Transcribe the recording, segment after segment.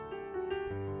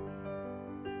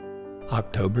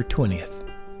October 20th.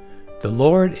 The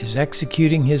Lord is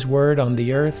executing His word on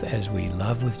the earth as we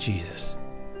love with Jesus.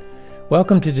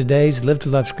 Welcome to today's Live to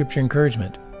Love Scripture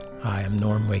Encouragement. I am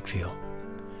Norm Wakefield.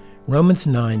 Romans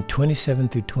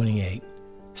 9:27-28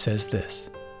 says this: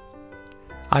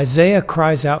 Isaiah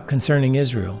cries out concerning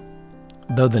Israel,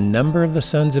 though the number of the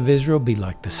sons of Israel be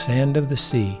like the sand of the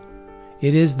sea,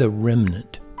 it is the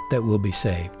remnant that will be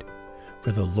saved.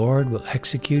 For the Lord will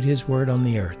execute His word on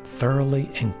the earth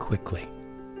thoroughly and quickly.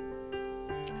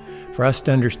 For us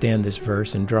to understand this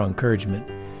verse and draw encouragement,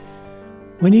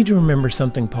 we need to remember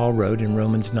something Paul wrote in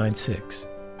Romans 9:6.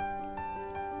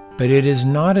 But it is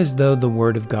not as though the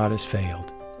word of God has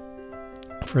failed,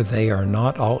 for they are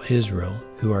not all Israel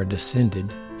who are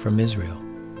descended from Israel.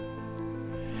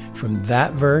 From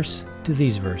that verse to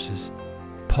these verses,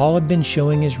 Paul had been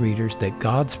showing his readers that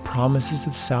God's promises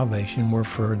of salvation were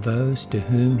for those to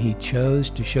whom He chose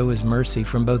to show His mercy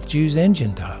from both Jews and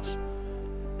Gentiles.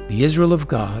 The Israel of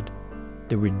God,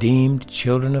 the redeemed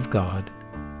children of God,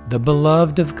 the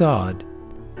beloved of God,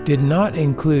 did not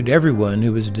include everyone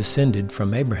who was descended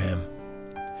from Abraham.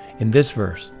 In this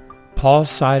verse, Paul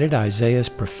cited Isaiah's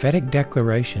prophetic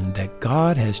declaration that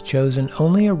God has chosen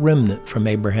only a remnant from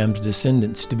Abraham's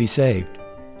descendants to be saved.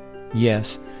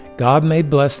 Yes, God may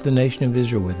bless the nation of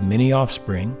Israel with many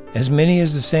offspring, as many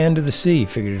as the sand of the sea,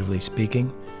 figuratively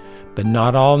speaking, but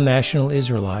not all national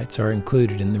Israelites are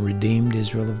included in the redeemed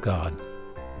Israel of God.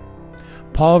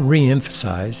 Paul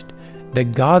re-emphasized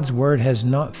that God's word has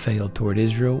not failed toward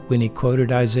Israel when he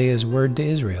quoted Isaiah's word to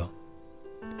Israel.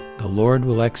 The Lord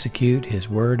will execute His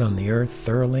word on the earth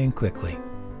thoroughly and quickly.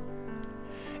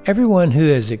 Everyone who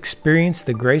has experienced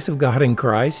the grace of God in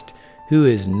Christ, who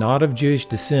is not of Jewish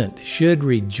descent, should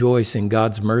rejoice in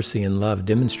God's mercy and love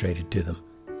demonstrated to them.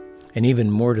 And even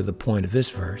more to the point of this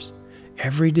verse,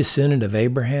 every descendant of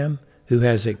Abraham who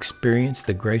has experienced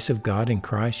the grace of God in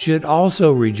Christ should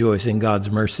also rejoice in God's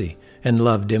mercy and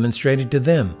love demonstrated to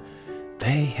them.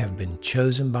 They have been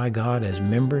chosen by God as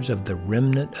members of the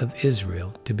remnant of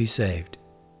Israel to be saved.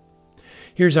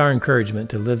 Here's our encouragement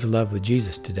to live to love with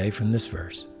Jesus today from this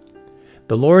verse.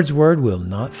 The Lord's word will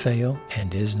not fail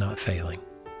and is not failing.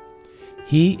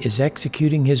 He is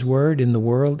executing His word in the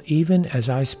world even as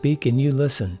I speak and you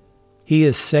listen. He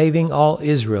is saving all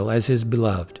Israel as His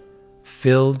beloved,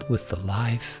 filled with the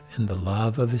life and the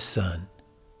love of His Son.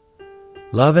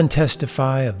 Love and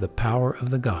testify of the power of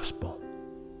the gospel.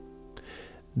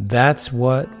 That's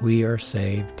what we are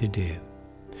saved to do.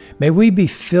 May we be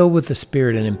filled with the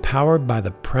Spirit and empowered by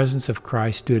the presence of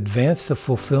Christ to advance the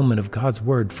fulfillment of God's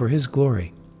word for His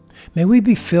glory. May we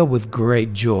be filled with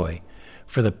great joy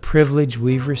for the privilege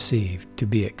we've received to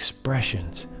be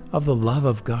expressions of the love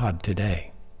of God today.